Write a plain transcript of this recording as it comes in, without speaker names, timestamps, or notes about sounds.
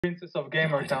Princess of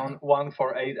Gamer Town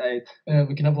 1488.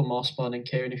 We can have one more spawn in,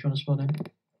 Kieran, if you want to spawn in.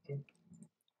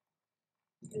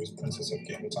 It was Princess of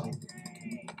Gamer Town.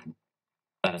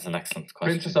 That is an excellent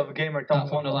question. Princess of Gamer Town.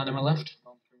 That on the line on my left.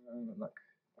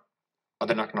 Are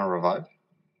they not going to revive?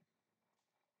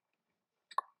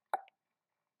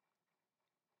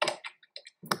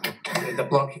 The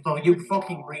block, you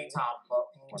fucking retard block.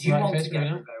 Do you want to get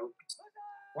revoked?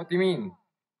 What do you mean?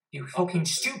 You fucking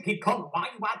stupid cunt. Why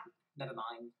you had... Never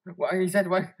mind. What he said?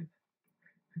 Why?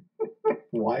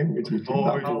 Why would you do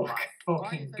that? Oh my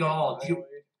fucking god. You...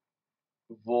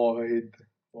 Void.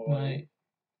 Right.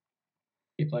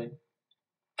 Keep playing.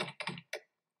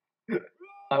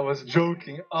 I was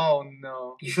joking. Oh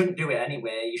no. You shouldn't do it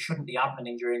anyway. You shouldn't be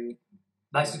adminning during...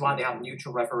 This is why they have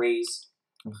neutral referees.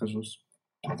 I thought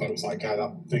it was like that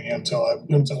thingy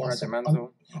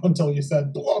until you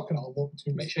said block and I'll look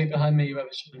to Make sure you're behind me,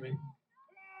 whoever's shooting me.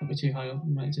 Don't be too high up.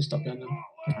 You might need to stop behind them.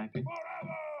 God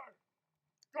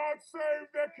save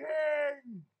the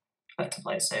king! Better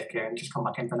play it safe, Kieran. Just come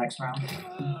back in for the next round.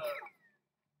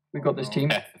 We got this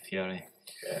team. F the Fury.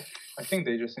 Yeah. I think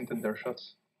they just entered their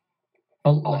shots.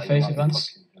 Hold left face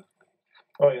advance.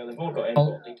 Oh yeah, they've all got in.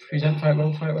 Hold, present, fight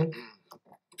roll, fight roll.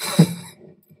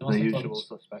 The usual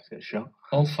suspects get shot.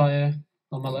 Hold fire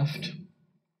on my left.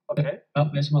 Okay. Oh,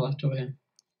 there's my left over here.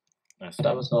 Nice.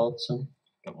 That was all, so.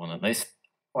 Got one at least.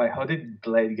 Wait, how did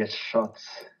Blade get shot?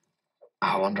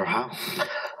 I wonder how.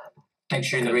 Make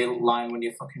sure you're in the real line when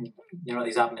you're fucking... You know what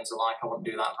these admins are like. I wouldn't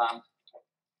do that, fam.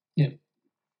 Yeah.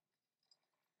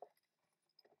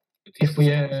 If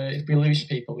we lose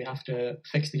people, we have to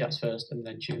fix the gaps first and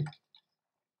then shoot.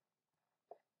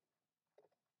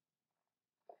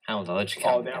 How large Oh,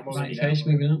 can they are Right moving face,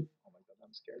 down. moving up. Oh my god,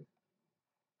 I'm scared.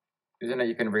 Isn't it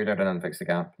you can reload and then fix the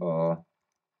gap? Or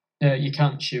You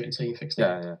can't shoot until you fix the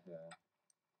gap. yeah.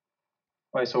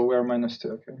 Right, so we're -2,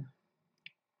 okay.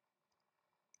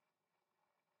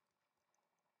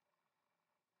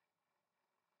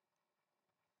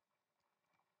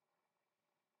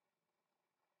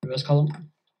 Reverse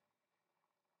column.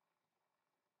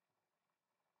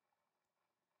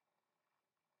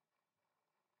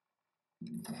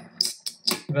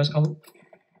 Reverse column.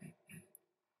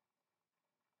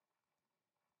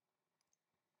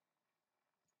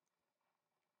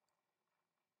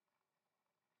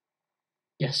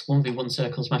 Yes, 1v1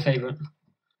 circle's my favourite.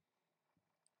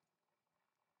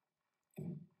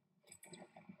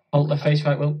 Hold left face,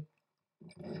 right will.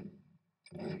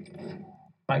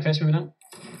 Right face moving out.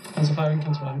 Cancel firing,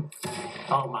 cancel firing.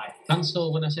 Oh my...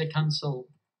 Cancel when I say cancel.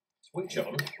 Switch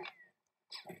on.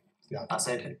 Yeah. That's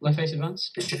it. Left face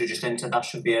advance. This should have just entered. That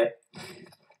should be it.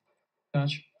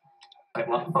 Charge. Wait,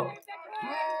 what? Oh.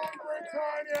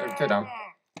 Go down.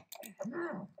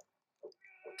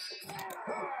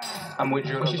 I'm with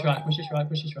you. Push this right, push this right,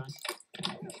 push this right.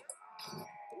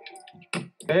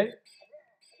 Okay.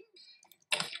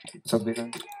 Something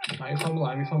then. Right, reform the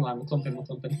line, reform the line. We're clumping, we're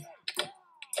clumping.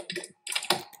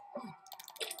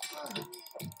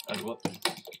 And what?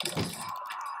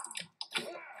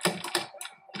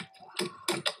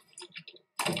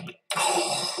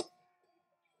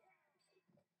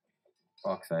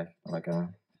 Fuck's sake. Oh my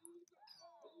god.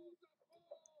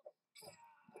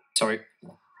 Sorry.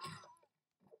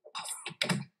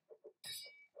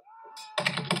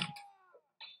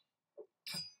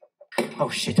 Oh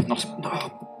shit, I've not.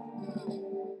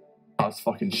 No. That's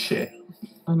fucking shit.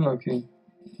 Unlucky.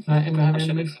 Right, in behind I me,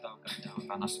 should move.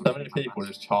 have down. So many people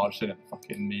just charged in at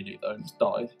fucking melee though and just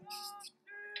died.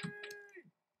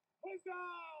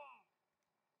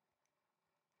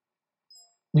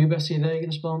 New Bessie there, you're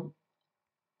gonna spawn.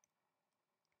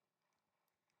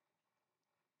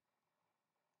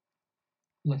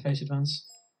 Left face advance.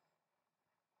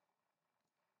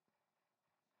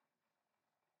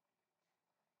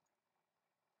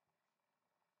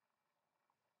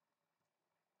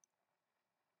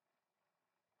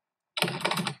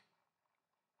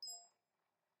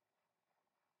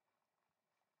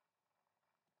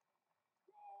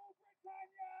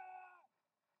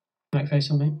 Right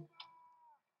face on me.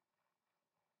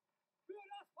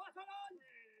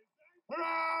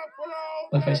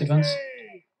 Left face advance.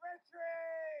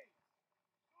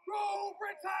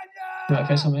 Right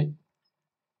face on me.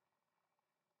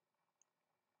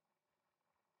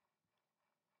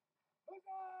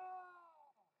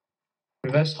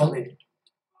 Reverse, hold.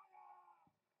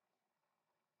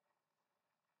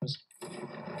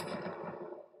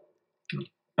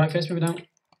 Right face moving out.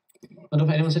 I don't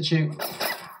think anyone said shoot.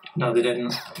 No, they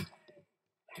didn't.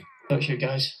 Don't shoot,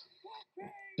 guys.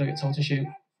 Don't get told to shoot.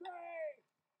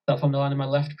 That from the line on my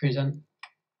left, present.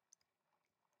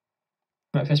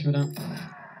 Right face moving out.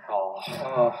 Oh.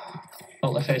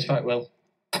 Hold their face fight, Will.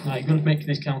 Right, you're gonna make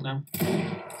this count now.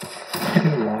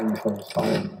 Line before it's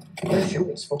fired. The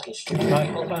shooting's fucking stupid. Right,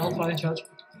 hold fire, charge.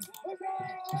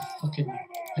 Fucking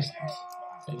pissed.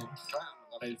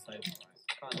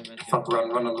 Fuck,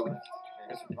 run on them.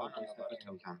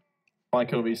 Why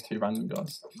kill these two random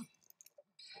guys?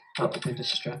 They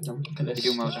distract them. Look at this.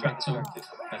 You do most Distract them.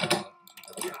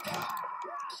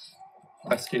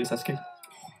 Esky, this Esky.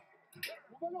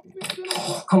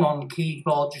 Come on,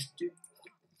 keyboard, just do.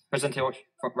 Present your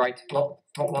front right. What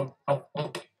one? Oh,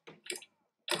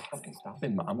 Fucking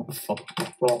stabbing, man. What the fuck?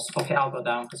 balls. Fuck it, I'll go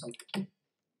down because I'm.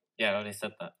 Yeah, I already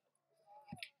said that.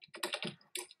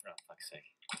 Oh, fuck's sake.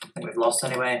 I think we've lost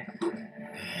anyway.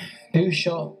 Who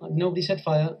shot? Nobody said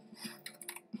fire.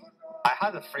 I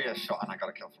had a freer shot and I got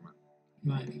a kill from it.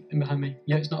 Right, in behind me.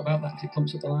 Yeah, it's not about that. It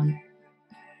clumps up the line.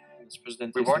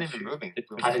 We weren't even moving.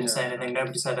 I didn't say anything.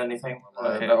 Nobody said anything.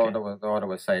 The order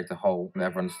was say to hold, and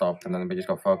everyone stopped, and then we just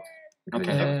got fucked. Because they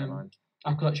just jumped the line.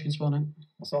 I've got you can spawn in.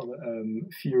 I saw that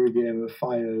Fury Gamer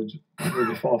fired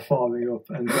before forming up,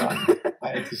 and I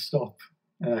had to stop.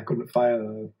 And I couldn't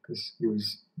fire because he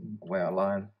was. Way out of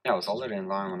line. Yeah, I was already in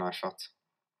line when I shot.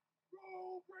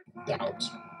 Doubt.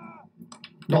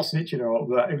 Not snitching out,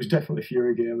 but it was definitely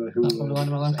Fury Gamer who. That's on the line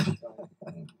of my life.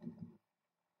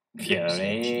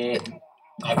 Fury.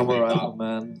 I I'm believe alright, that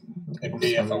man. in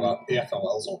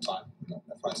EFLL's all time, not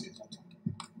FIC's all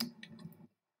time.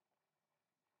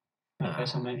 Right,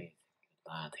 face on me.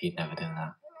 Lad, he'd never do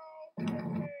that.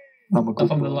 I'm a Start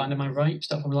from the line of my right.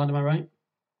 Start from the line of my right.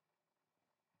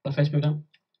 Left face move down.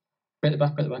 Break the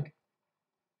back, break the back.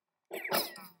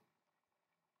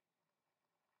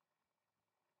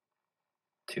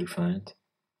 Too fine.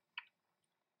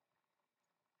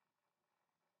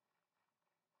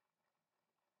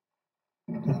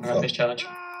 Right, face charge.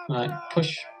 Right,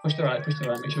 push the right, push the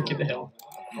right. Make sure we keep the hill.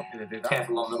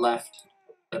 Careful on the left.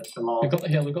 That's the more. We've got the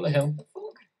hill, we've got the hill.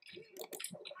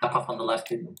 Back off on the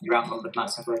left. You're outnumbered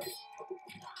massively.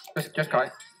 Just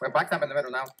kite. We're back up in the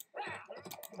middle now.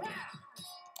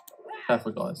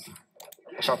 Careful, guys.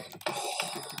 Shot.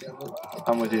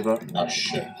 I'm with you, but Oh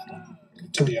shit.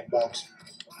 To the box.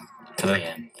 To the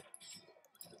end.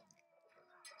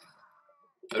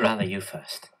 But rather you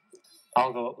first.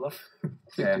 I'll go up left.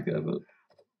 Yeah. To go, but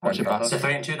watch your back. So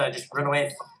 3 and 2 there. Just run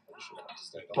away.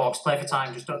 Box. Play for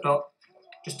time. Just don't.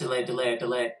 Just delay.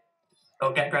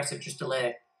 Don't get aggressive. Just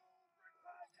delay.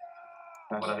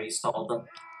 Whatever, you stalled them.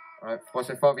 Alright, what's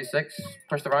it, 4v6?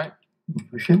 Push the right.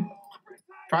 Pushing.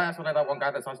 Try isolate that one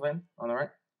guy that's isolating on the right.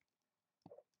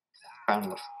 Found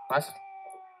it. Nice.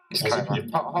 He's Also, kind can of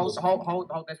you,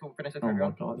 Hold this, we'll finish it. Oh my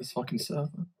god, this fucking server.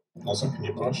 also, can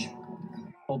you push?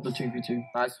 Hold the 2v2.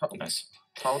 Nice. Nice.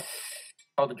 Hold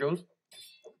the jewels.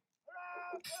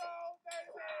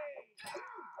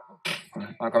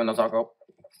 I'm coming, I'll go.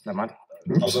 Never mind.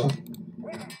 Also,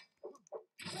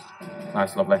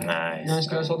 Nice, lovely. Nice. Nice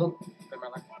guys, hold on.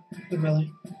 Good melee.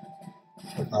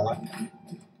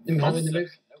 In behind in the move.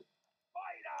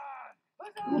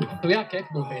 So we are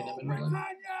capable of being them in melee.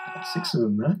 6 of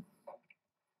them there.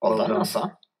 well done,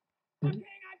 Asa.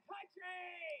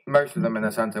 Most of them in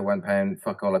the centre weren't paying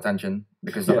fuck all attention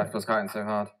because the left was kiting so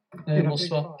hard. We'll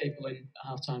swap people in at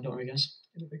half time, don't we, guys?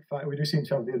 In a big fight, we do seem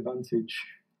to have the advantage.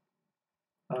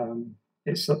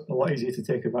 It's a lot easier to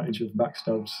take advantage of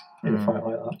backstabs in a fight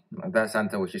like that. Their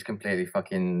centre was just completely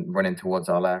fucking running towards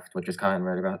our left, which was kiting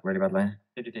really badly.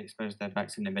 They did expose their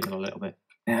backs in the middle a little bit.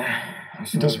 Yeah.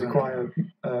 It does require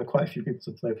quite a few people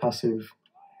to play passive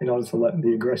in order to let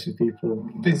the aggressive people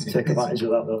take advantage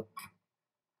of that, though.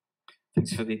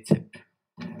 Thanks for the tip.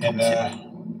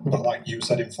 But like you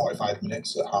said, in 45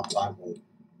 minutes at half time, we'll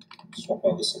swap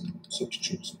over some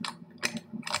substitutes.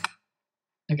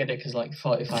 I get it because like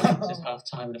 45 minutes is half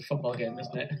time in a football game,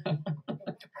 isn't it?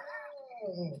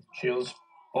 Shields.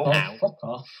 Oh, Oh, fuck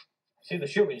off. see, the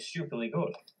shooting's stupidly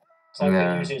good. It's like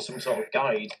Yeah. they're using some sort of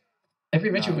guide.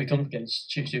 Every ritual we come up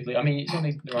against shoots stupidly. I mean, it's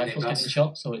only the rifles getting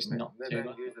shot, so it's not They too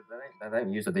don't bad. use it, they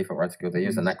don't use the default red skill, they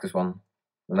use the Nexus one.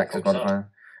 The Nexus What's that?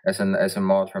 modifier. It's a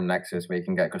mod from Nexus where you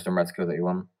can get custom red skill that you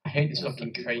want. I hate this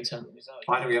fucking crater.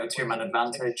 Why do we have a 2-man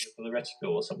advantage? For the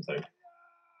reticle or something.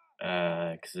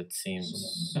 Because it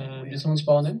seems. Did someone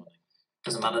spawn in?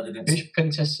 Doesn't matter. They didn't. Who's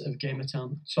Princess of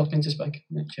Gamertown? Swap into spec.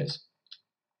 Yeah, cheers.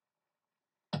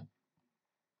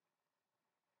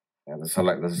 Yeah, there's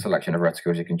a selection of red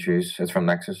skills you can choose. It's from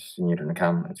Nexus, and you don't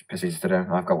can. It's piss easy to do.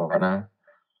 I've got one right now.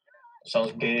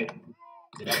 Sounds gay.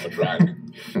 You have to brag.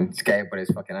 It's gay, but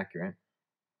it's fucking accurate.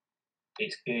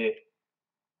 It's gay.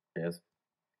 Cheers.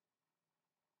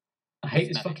 I hate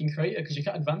this fucking crater because you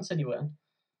can't advance anywhere.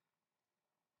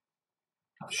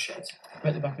 Oh shit.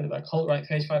 Right at the back. Hold right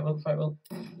face, fight well.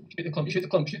 Shoot the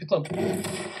clump.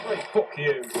 Wait, fuck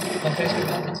you. Left face,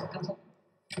 cancel.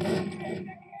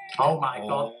 Oh my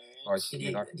god. Oh, it's,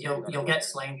 You'll get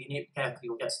slain. You need to be careful.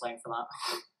 You'll get slain for that.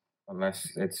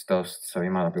 unless it's dust, so you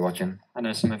might not be watching. I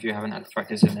know some of you haven't had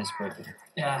practice in this, but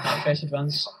Yeah, Right face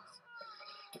advance.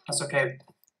 that's okay.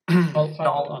 Hold fight.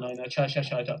 No. Oh no. Try.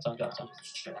 Drop down.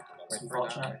 Shit. It's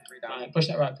unfortunate. Right, push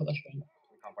that right. Put that straight. We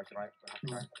can't push it right. We have to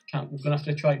try. Can't. We're gonna have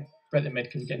to try break the mid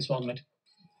because we're getting swarm mid.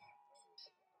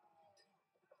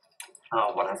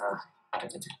 Oh, whatever.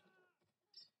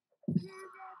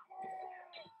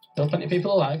 Still plenty of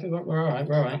people alive. We're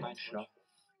alright.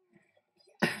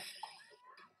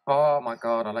 Oh my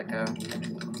god, I let go.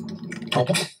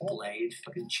 Blade,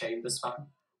 fucking chambers, man.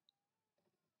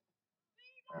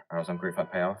 I was hungry for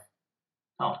that payoff.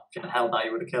 Oh, if you held that,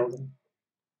 you would have killed him.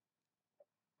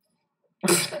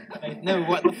 no,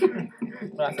 what the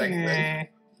That's excellent.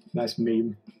 Nice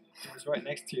meme. It was right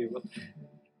next to you. But...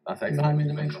 That's Behind excellent. me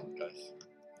in the mid.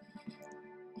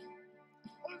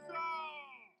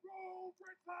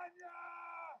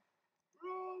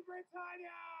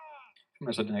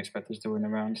 I didn't expect us to win a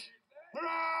round.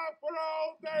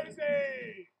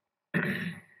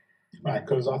 Right,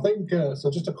 because I think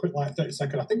so. Just a quick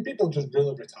 30-second. I think people are just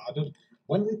really retarded.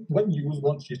 When you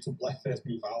want you to left face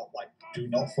move out, like do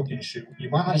not fucking shoot. You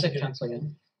might I actually said cancel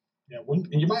again.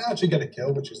 you might actually get a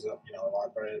kill, which is like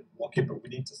very lucky. But we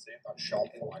need to save that shot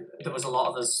for like. There was a lot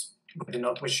of us putting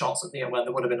up with shots at the end where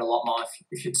there would have been a lot more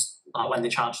if you'd like when they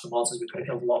charged towards us, we could have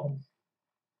killed a lot of them.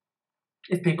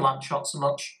 If people hadn't shot so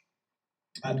much.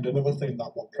 And another thing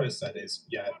that what Chris said is,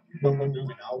 when we're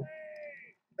moving out,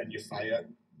 when you fire,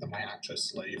 they might actually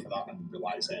slay you for that and be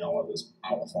like saying, "Oh, there's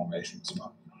our formations."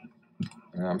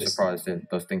 I'm surprised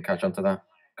those didn't catch on to that.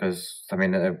 Because, I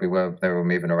mean, they were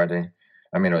moving already.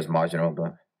 I mean, it was marginal,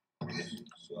 but...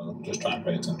 So just try and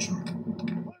pay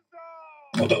attention.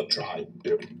 Or don't try,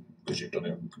 do it, because you've done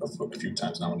it a few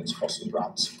times now and it's cost us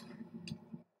rats.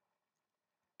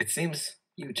 It seems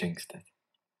you jinxed it.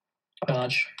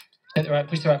 Charge. Hit the right,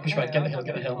 push the right, get the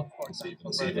hill.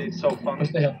 It's so fun.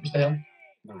 Push the hill.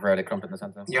 Really clump in the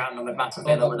centre. You're outnumbered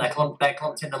massively, but they're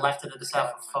clumped in the left and the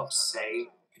south, for fuck's sake.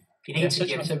 You need to Such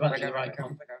give... massive advantage in the right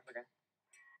camp.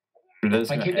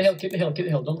 There's Right, keep the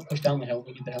hill. Don't push down the hill,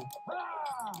 we need the hill.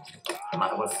 No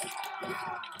matter what.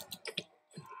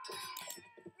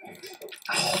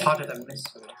 How did I miss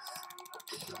this?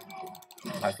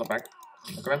 Nice, look back.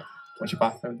 Look around. What's your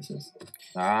background? This is.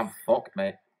 Nah, I'm fucked,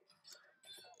 mate.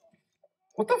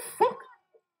 What the fuck?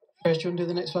 First, do you want to do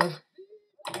the next 5?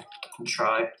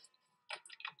 Try.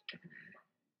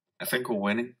 I think we're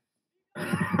winning.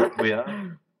 We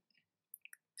are.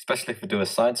 Especially if we do a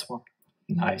side swap.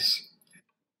 Nice.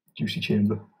 Juicy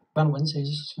chamber. Van wins, he's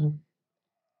just...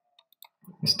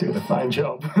 He's doing a fine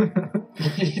job.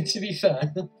 To be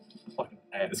fair. Fucking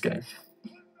hate this game.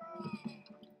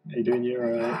 Are you doing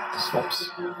your swaps?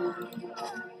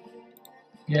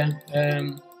 Yeah,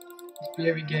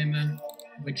 Fury Gamer,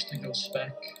 Wigs to go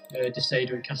spec,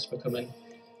 Desader and Casper come in.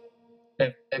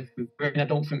 I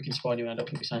don't think we can spawn you, and I don't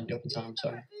think we signed you up in time,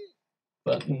 sorry.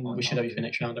 But we should have you for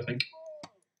next round, I think.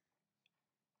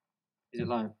 Is it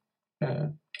live?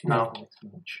 No.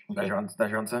 There's your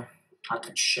answer. I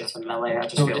can shit in melee, I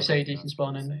just So feel... Desader you can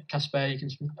spawn in, Casper you can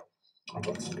spawn.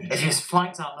 If you're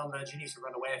flanked outnumbered, you need to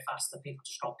run away faster. People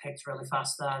just got picked really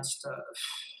fast there. Just,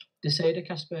 Desader,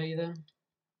 Casper, are you there?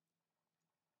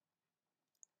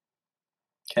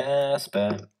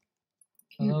 Casper.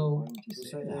 Hello?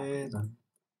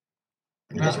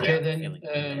 Right, okay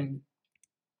then,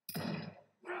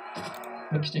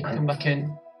 Wigs to come back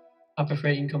in, Papa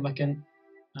Frey can come back in,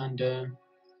 and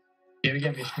Fury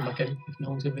Gamer just come back in if no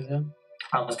one's going to be there.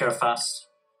 right, let's go fast.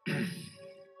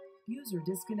 User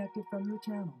disconnected from your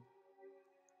channel.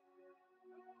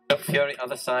 Go Fury,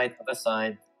 other side.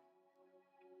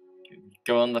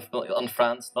 Go on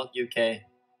France, not UK.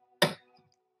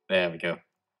 There we go.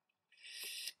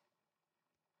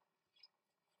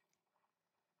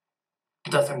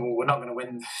 I think we're not going to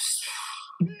win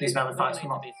these melee fights.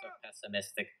 Don't be so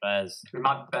pessimistic, Fez. We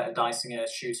might be better dicing a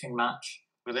shooting match.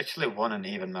 We literally won an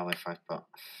even melee fight, but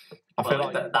I feel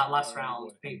Well, like that last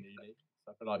round, I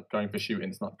feel like going for shooting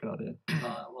is not a good idea.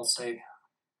 we'll see.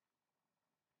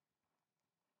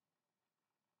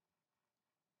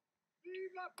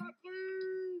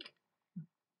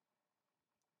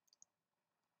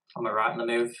 On my right in the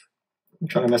move. I'm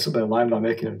trying to mess up their line by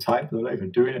making them tight, but they're not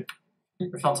even doing it.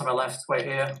 Refund to my left, wait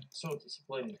here. So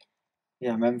disciplined.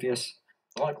 Yeah, I'm envious.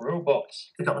 They're like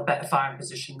robots. They've got the better firing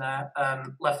position there.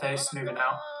 Left face moving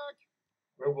out.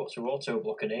 Robots are auto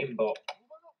block and aimbot.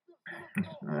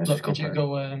 Look, could you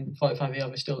go 45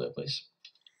 ER still there, please?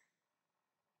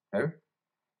 Who?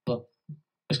 Look,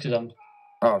 just because I'm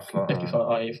Oh, slot.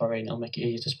 54 IE for rain, I'll make it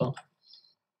easy to spot.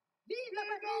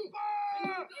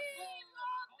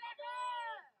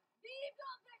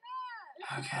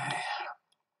 Okay.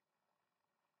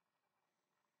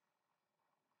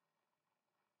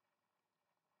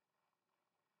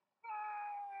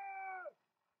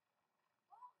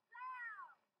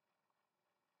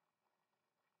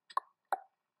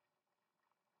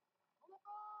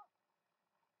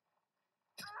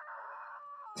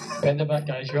 Get in the back,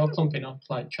 guys. You're all clumping up,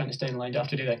 like trying to stay in line. You have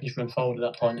to do that. You just run forward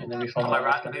at that point and then reform. Am I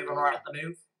right at the move? Am I right at the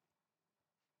move?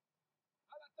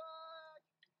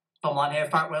 Form line here,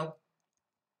 Fat Will.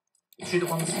 Shoot the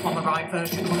ones on the right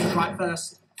first. Shoot the ones on the right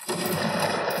first.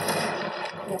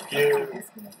 Fuck you.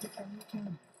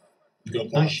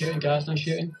 Good Nice shooting, guys. Nice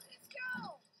shooting.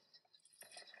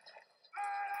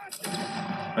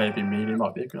 Maybe melee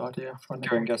might be a good idea.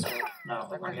 Kieran, guess No,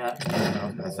 not yet.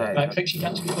 Right, fix your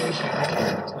guns before you shoot.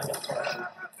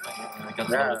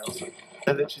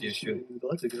 They're literally shooting the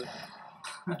bullets ago.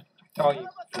 Oh, you.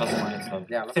 That's mine, so.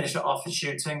 Yeah, Finish it off with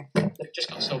shooting. They've just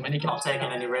got so many guns. Not taking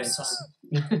any risks.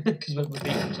 Because we're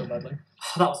beating them so badly.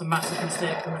 That was a massive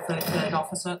mistake from the third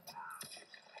officer.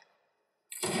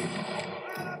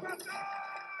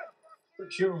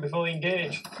 Shoot them before they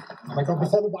engage. Oh my god,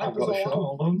 before the wipers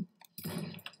all on.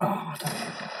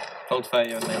 Hold fair,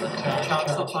 you're nail it. Charge,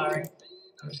 stop firing.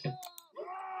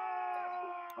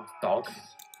 Oh, dog.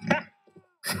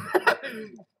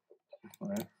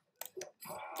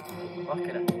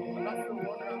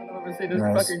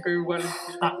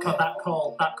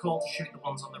 That call to shoot the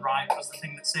ones on the right was the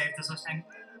thing that saved us, I think.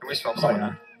 We swap Oh,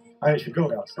 yeah. I actually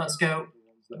go out. Let's go.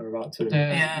 That are about to.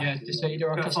 Yeah, just say you're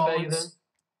on Go Casper there. forwards.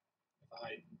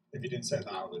 If you didn't say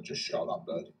that, I would have just shot that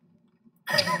bird.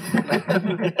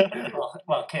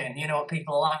 Well, Kane, you know what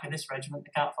people are like in this regiment.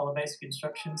 They can't follow basic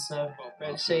instructions, so.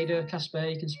 Seder, Casper,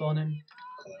 you can spawn in.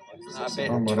 A bit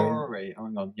Tory.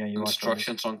 Hang on, yeah, you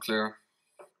Instructions unclear.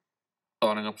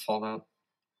 Starting up Fallout.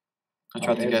 I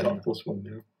tried to get. Plus one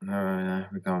now. No,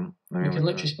 we can't. We can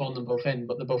literally spawn them both in,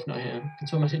 but they're both not here. Can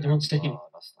someone message them on Steam? Oh,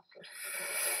 that's not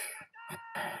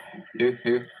good.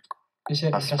 Who? You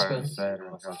said Casper.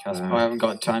 Casper. I haven't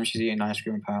got time. She's eating ice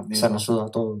cream apparently. Send us that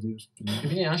all of these. You've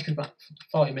been eating ice cream for about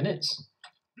 40 minutes.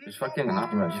 Just fucking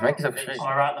happy, man. Just make yourself straight. Am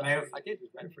I right at the move? I did.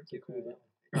 It was pretty cool.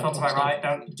 In front of my right,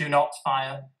 do not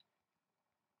fire.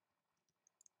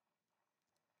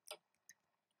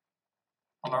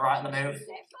 On my right in the move.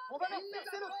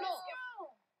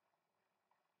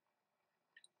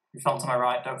 In front of my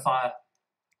right, don't fire.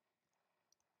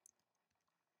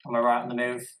 On my right in the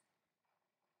move.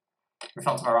 In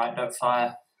front of my right, don't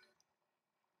fire.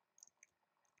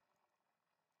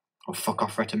 Oh, fuck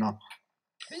off, retinol.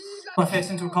 My face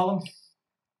into a column.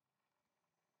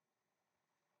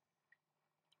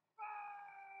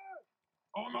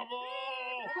 On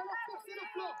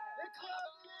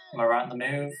my right in the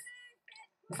move.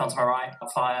 In front of my right,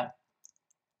 don't fire.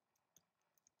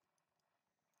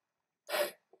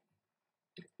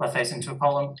 My face into a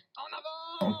column.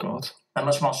 Oh god. They're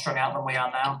much more strung out than we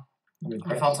are now. In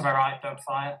front of my right, don't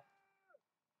fire.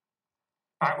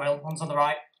 Right, Will, one's on the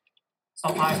right.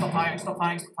 Stop firing, stop firing, stop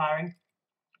firing, stop firing.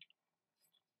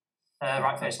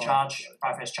 Right face charge,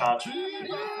 right face charge.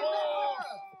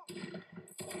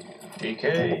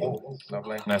 DK.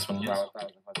 Lovely. Nice one. That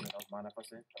was mine,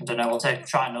 I Don't know, we'll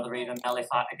try another even melee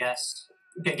fight, I guess.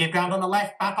 Give ground on the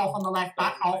left, back off on the left,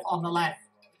 back off on the left.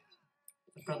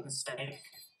 For goodness sake.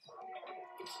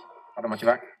 I don't want you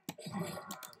back.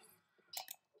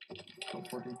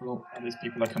 These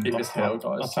people that can block this hill,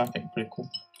 guys. That's, I think, pretty cool.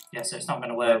 Yeah, so it's not going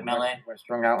to work, melee. We're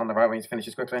strung out on the right. We need to finish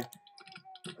this quickly.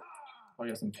 I'll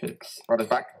get some picks. Brothers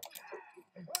back.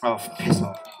 Oh, piss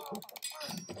off.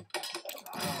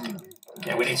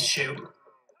 Yeah, we need to shoot.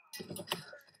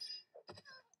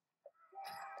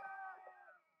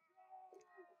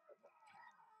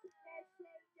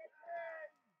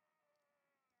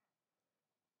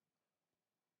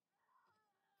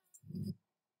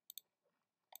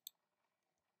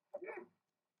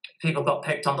 People got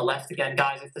picked on the left again.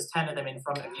 Guys, if there's 10 of them in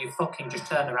front of you, fucking just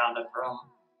turn around and run.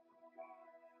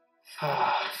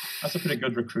 That's a pretty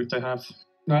good recruit they have.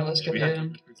 Right, let's get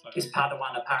the He's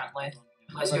Padawan, apparently.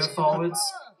 Let's go forwards.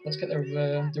 Let's get the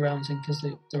rounds in, because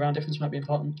the round difference might be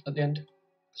important at the end.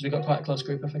 Because we've got quite a close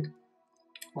group, I think.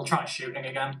 We'll try shooting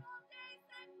again.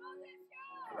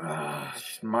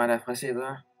 Just minor, I see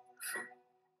there.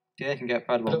 Yeah, they can get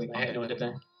bad I one. don't think they hit anyone, did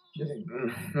they?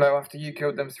 No, after you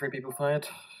killed them, 3 people fired.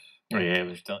 Oh yeah,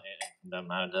 which don't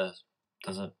matter,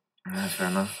 does it? That's fair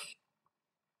enough.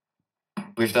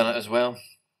 We've done it as well.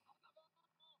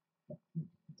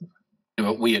 Yeah,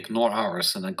 but we ignore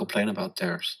ours and then complain about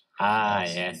theirs. Ah,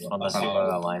 yes. On the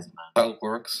super wise man. That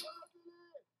works.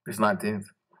 It's 19th.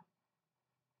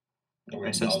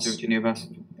 When SS2 near us.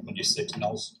 you 6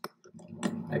 nulls.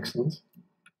 Excellent.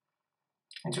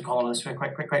 Into column this quick,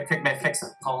 fix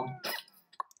the column.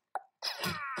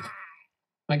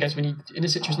 Right, guys, when you in a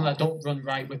situation like that, don't run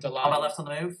right with the line. On my left on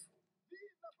the move.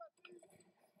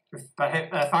 Fire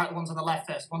at the ones on the left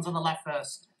first. Ones on the left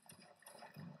first.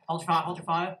 Hold your fire, hold your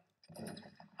fire.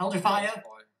 Hold your fire.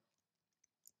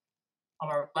 On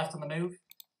my left on the move.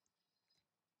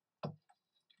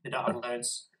 They don't have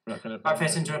loads. Right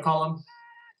face into a column.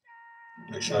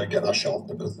 Make sure I get that shot off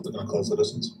because they're going to close the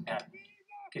distance. Yeah.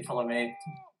 Keep following me.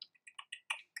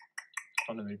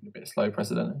 Trying to move a bit slow,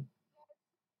 President.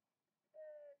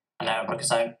 I know,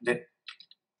 because I did.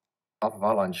 Half of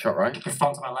our line shot, right?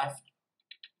 Front to my left.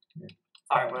 Yeah.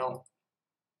 Fire at will.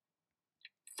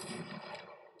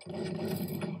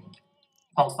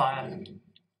 Hold fire.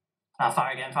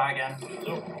 Fire again.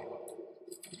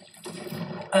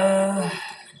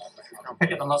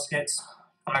 Pick up the muskets.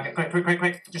 Fire,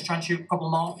 quick. Just try and shoot a couple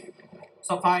more.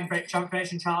 Stop firing,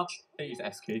 creation charge. Please,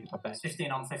 S key, I bet.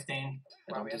 15 on 15.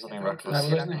 Well, we something Right, we're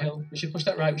losing the hill. We should push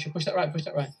that right. Push that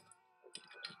right.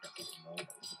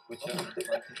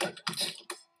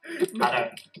 I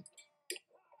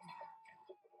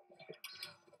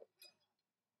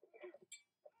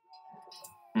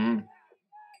don't.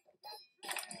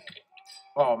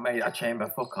 Oh, mate, that chamber,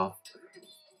 fuck off.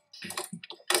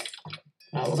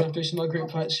 Right, we're going to do some more group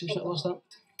fights. Should we lost that?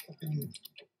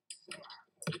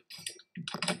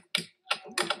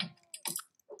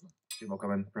 Two more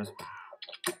coming, Chris.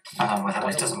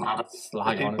 It doesn't matter.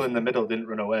 The people in the middle didn't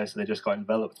run away, so they just got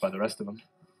enveloped by the rest of them.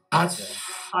 I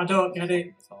don't get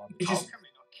it. You just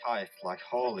Kite, like,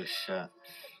 holy shit.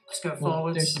 let's go We'll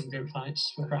do forwards. some group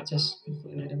fights for practice. If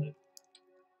we need them.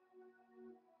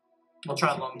 We'll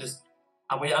try long distance.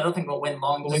 I don't think we'll win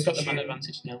long Well, we've got the distance. man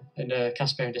advantage now, and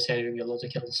Casper and Desiree will get loads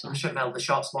of kills. So. I should have held the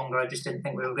shots longer. I just didn't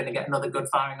think we were going to get another good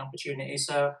firing opportunity.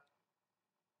 So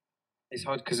It's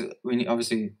hard because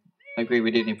obviously, I agree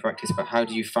we did need practice, but how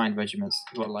do you find regiments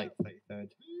who are like 33rd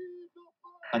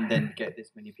and then get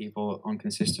this many people on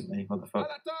consistently? What the fuck?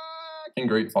 In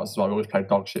group fights as well, we always play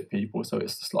dog shit people, so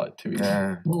it's just like too easy.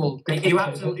 Yeah. Well, are you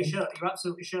absolutely sure? You're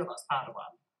absolutely sure that's part of one.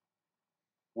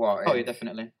 What? Oh yeah,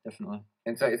 definitely.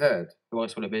 In 33rd? Who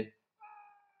else would it be?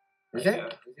 Is it?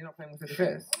 Is he not playing with the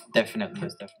 5th? Definitely,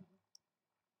 yes, definitely.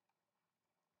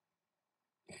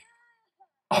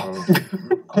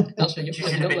 That's what You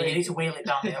need to wheel it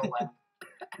down the hill then.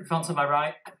 In front of my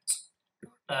right.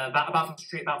 About the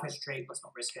street. Let's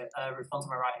not risk it. In front of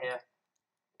my right here.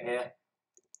 Here.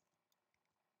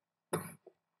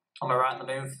 On my right in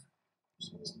the move.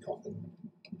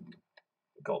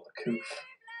 Got the coof.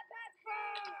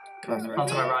 In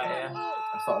front of my right here.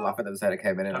 I started laughing at the side I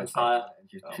came in and fire.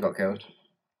 She got killed.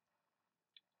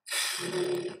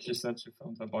 She said she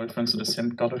found her boyfriend, so the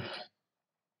simp got her.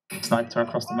 Sniped her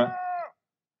across the map.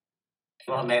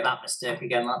 You won't make that mistake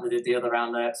again like they did the other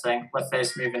round there, saying left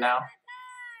face moving now.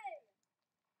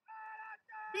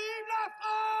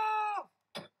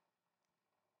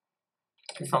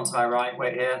 In front of my right,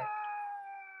 wait here.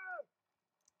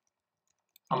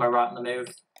 On my right in the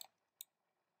move.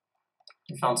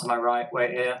 In front of my right,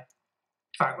 wait here.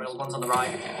 Fire wheel, one's on the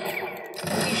right.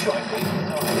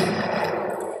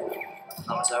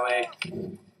 That was OA.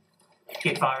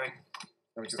 Keep firing.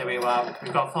 Stay where you are.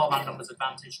 We've got 4-man numbers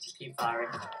advantage, just keep firing.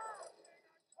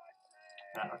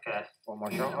 Yeah, okay. One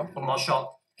more shot. One more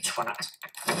shot. Twat.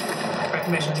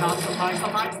 Reclamation charge, stop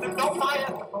firing, don't fire!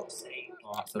 For fuck's sake.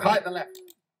 Kite the left.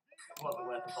 Won't be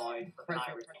worth the void.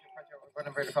 Pressure.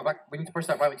 Running very far back. We need to push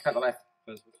that right, we need to kite the left.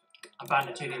 I'm buying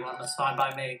a 2D1, that's fine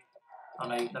by me. Oh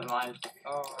no, never mind.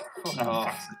 Oh, fuck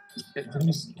off. It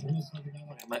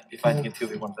might be fighting a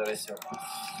 2v1 very soon.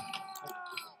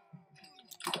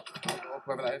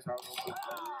 Whoever that is,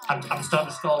 I'm starting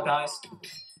to stall, guys.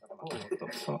 What the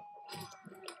fuck?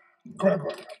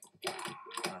 Correct.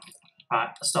 Right,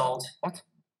 I stalled. What?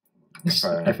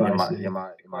 FIC. You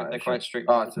might. They're quite strict.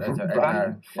 Oh, it's a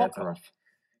rough.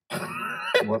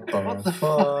 What the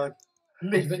fuck?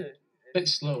 Bit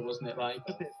slow, wasn't it? Like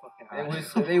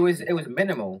it was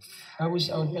minimal. I would be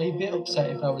a bit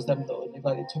upset if I was them though. If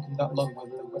it took them that long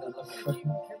when we were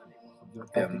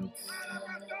left.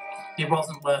 It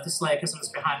wasn't worth the slay because I was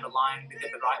behind the line. They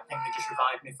did the right thing. They just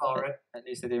revived me for it. At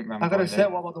least they didn't ram. I gotta say,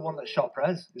 what about the one that shot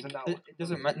Prez? Isn't that? It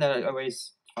doesn't matter. No,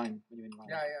 always fine when you're in line.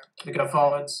 Yeah. We go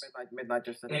forwards. Midnight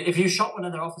just. If you shot one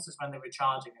of their officers when they were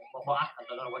charging, what happened?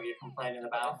 I don't know what you're complaining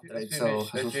about.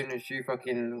 As soon as you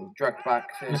fucking dragged back.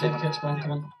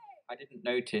 Come on. I didn't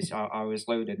notice. I was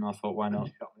loaded, and I thought, why not?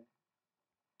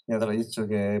 Mi avrà detto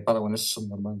che paragones sono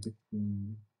normali.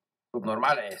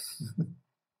 Subnormales.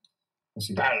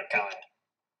 Così.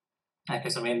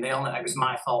 Because I mean, it was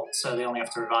my fault, so they only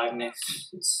have to revive me.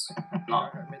 It's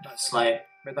not slate.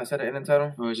 Midnight said it in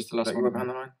internal. Or was it just the last That one? you were behind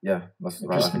the line? Yeah, that's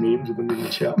Just memed them in the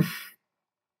chat.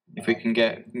 If we can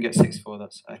get 6-4,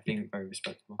 that's I think very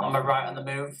respectable. On my right on the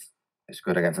move. It's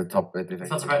good against the top bit.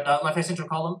 That's about left face into a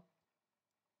column.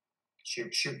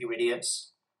 Shoot, you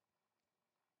idiots.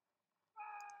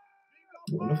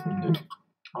 Well, nothing did.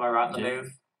 On my right on the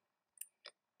move.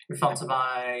 We fell to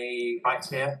my right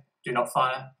sphere. Do not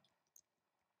fire.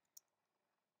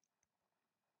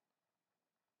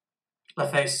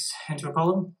 Left face into a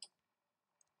column.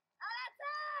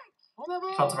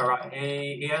 Fell to my right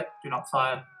here. Do not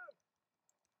fire.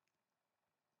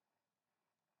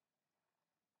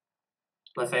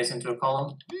 Left face into a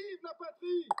column.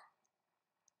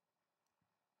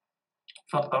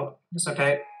 Oh, it's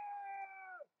okay.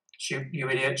 Shoot, you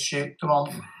idiot, shoot, come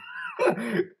on.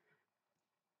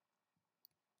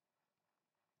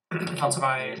 Onto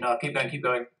my, no, keep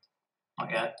going. Not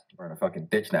yet. We're in a fucking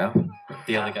ditch now.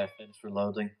 The other guy finished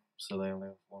reloading, so they only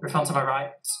have one. Refund to my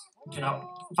right. Do you know,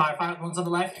 fire, one's on the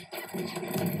left.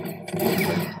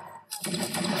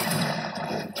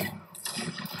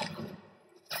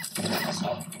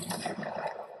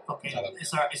 Okay,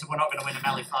 it's alright, we're not going to win a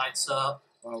melee fight, so...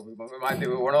 Well, we might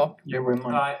do it, we're not. Yeah, we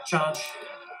might. Right, charge.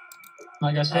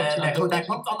 Right, guys, They're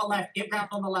clumped on the left. Give ground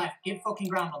on the left. Give fucking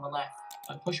ground on the left.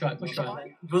 Push right. There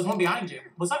was one behind you.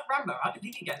 Was that Rambo? How did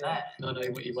he get there? No,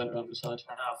 he went around the side.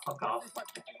 Oh, fuck off.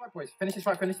 Right, boys. Finish this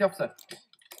right, finish the officer.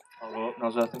 I'll go up,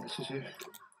 Nazza, I think this is you.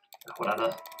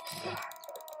 Whatever.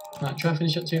 Right, try and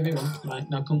finish up 2v1. Right,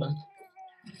 now come back.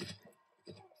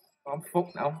 I'm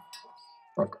fucked now.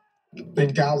 Fuck.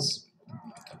 Big Gaz.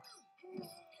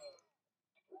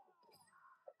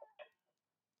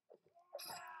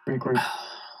 Quick.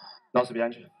 Nazza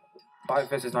behind you. 5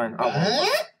 versus 9.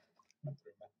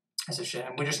 It's a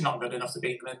shame. We're just not good enough to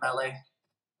beat them in melee.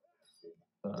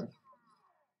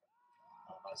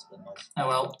 Oh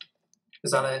well.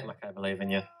 Is that it? Like I believe in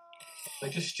you. They're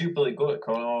just stupidly good at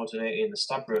coordinating the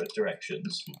stab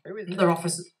directions. Their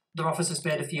officers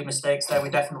made a few mistakes there. We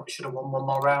definitely should have won one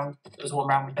more round. There was one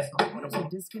round we definitely would have won.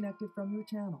 Disconnected from your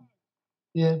channel.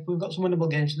 Yeah, we've got some winnable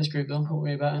games in this group though, don't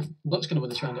worry about it. Block's going to win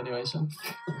this round anyway, so.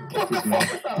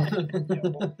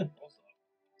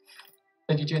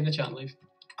 Did you join the chat and leave?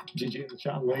 GG in the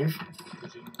chat and leave.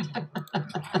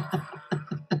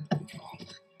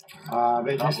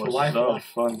 They That just was life so life.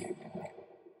 fun.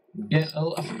 Yeah,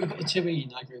 I think we've got the 2E in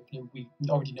that group and we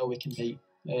already know we can beat.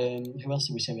 Who else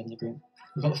did we say in the group?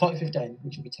 We've got the 45th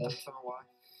which will be tough.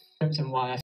 7Y.